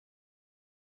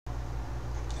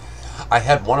I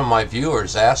had one of my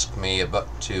viewers ask me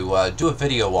to do a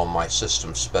video on my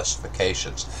system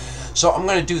specifications. So I'm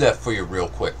going to do that for you real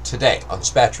quick today on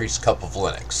Spatry's Cup of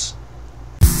Linux.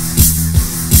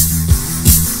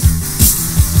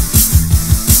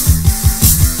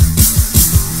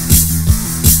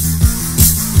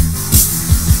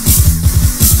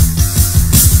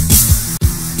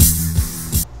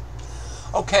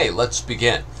 Okay, let's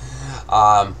begin.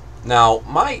 Now,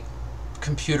 my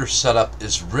computer setup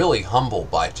is really humble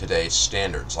by today's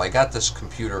standards. I got this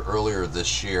computer earlier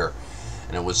this year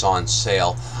and it was on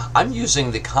sale. I'm using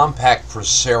the compact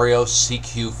Presario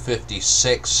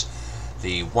CQ56,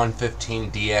 the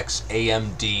 115DX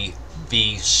AMD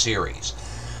V series.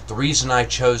 The reason I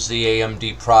chose the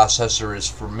AMD processor is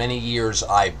for many years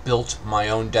I built my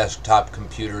own desktop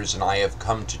computers and I have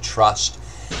come to trust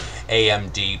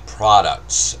AMD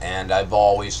products, and I've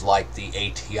always liked the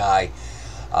ATI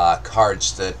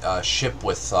cards that ship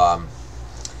with,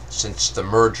 since the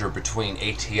merger between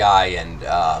ATI and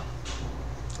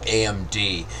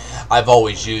AMD, I've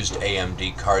always used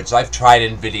AMD cards. I've tried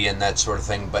NVIDIA and that sort of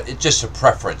thing, but it's just a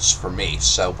preference for me.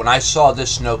 So when I saw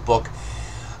this notebook,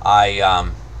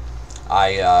 I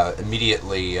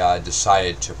immediately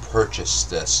decided to purchase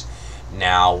this.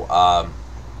 Now,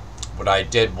 what I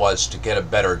did was to get a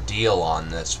better deal on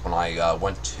this when I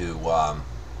went to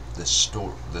this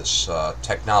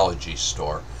technology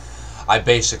store. I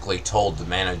basically told the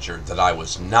manager that I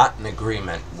was not in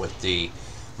agreement with the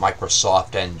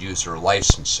Microsoft end user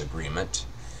license agreement,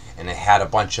 and it had a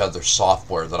bunch of other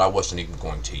software that I wasn't even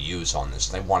going to use on this.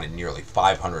 They wanted nearly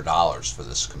 $500 for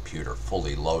this computer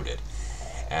fully loaded,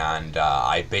 and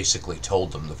I basically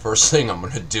told them the first thing I'm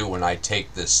going to do when I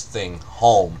take this thing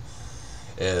home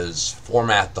is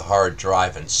format the hard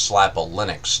drive and slap a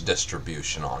Linux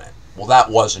distribution on it. Well, that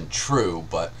wasn't true,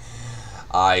 but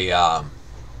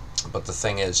but the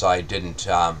thing is, I didn't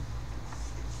want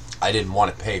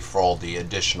to pay for all the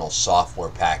additional software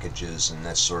packages and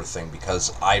this sort of thing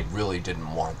because I really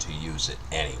didn't want to use it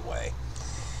anyway.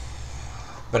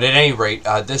 But at any rate,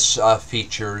 this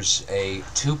features a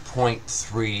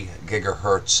 2.3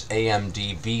 gigahertz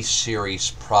AMD V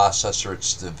series processor.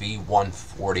 It's the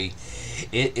V140.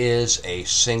 It is a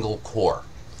single core,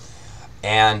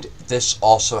 and this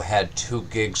also had 2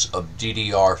 gigs of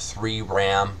DDR3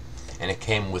 RAM, and it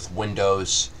came with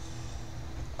Windows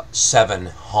 7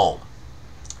 Home.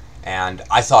 And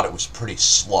I thought it was pretty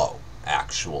slow,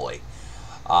 actually.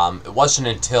 It wasn't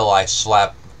until I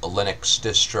slapped a Linux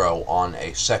distro on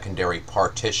a secondary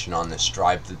partition on this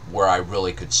drive where I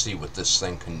really could see what this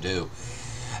thing can do.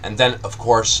 And then, of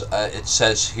course, it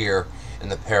says here in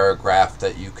the paragraph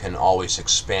that you can always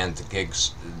expand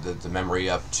the memory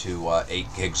up to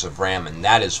 8 gigs of RAM, and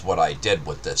that is what I did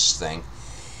with this thing.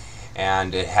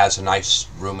 And it has a nice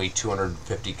roomy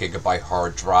 250 gigabyte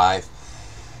hard drive,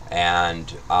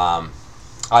 and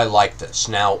I like this.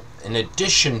 Now, in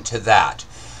addition to that,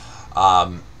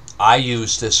 I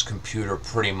use this computer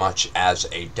pretty much as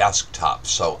a desktop.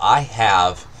 So I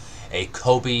have a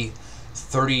Kobe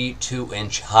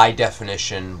 32-inch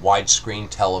high-definition widescreen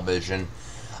television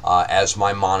as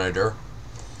my monitor.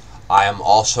 I am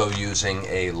also using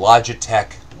a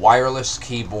Logitech wireless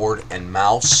keyboard and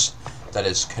mouse that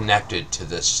is connected to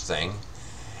this thing.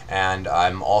 And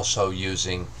I'm also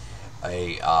using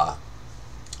a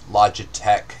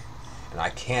Logitech, and I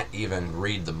can't even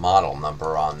read the model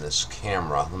number on this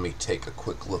camera. Let me take a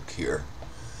quick look here.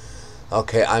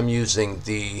 Okay, I'm using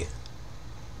the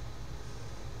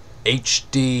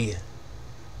HD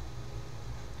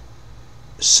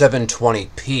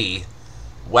 720p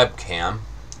webcam,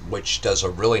 which does a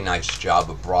really nice job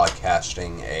of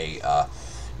broadcasting a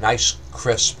nice,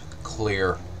 crisp,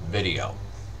 clear video.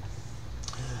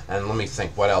 And let me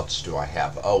think, what else do I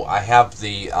have? Oh, I have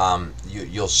the,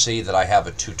 you'll see that I have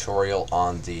a tutorial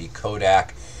on the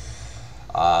Kodak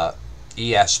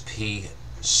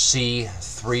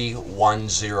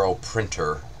ESP-C310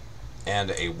 printer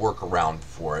and a workaround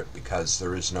for it because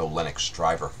there is no Linux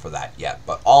driver for that yet.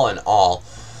 But all in all,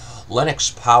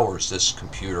 Linux powers this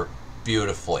computer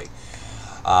beautifully.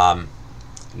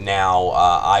 Now,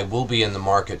 I will be in the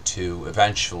market to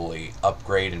eventually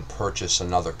upgrade and purchase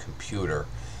another computer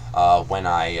when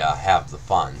I have the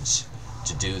funds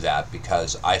to do that,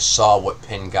 because I saw what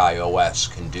PinGuy OS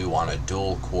can do on a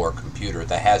dual-core computer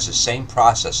that has the same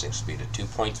processing speed at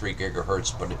 2.3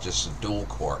 gigahertz, but it's just a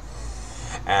dual-core.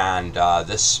 And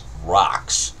this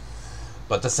rocks.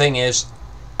 But the thing is,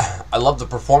 I love the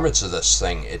performance of this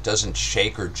thing. It doesn't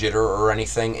shake or jitter or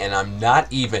anything, and I'm not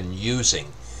even using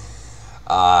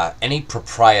any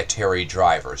proprietary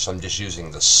drivers. I'm just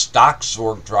using the stock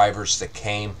Zorg drivers that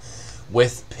came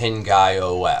with PinGuy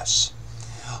OS.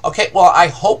 Okay, well, I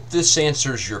hope this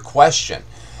answers your question.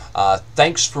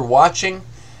 Thanks for watching,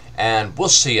 and we'll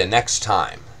see you next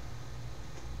time.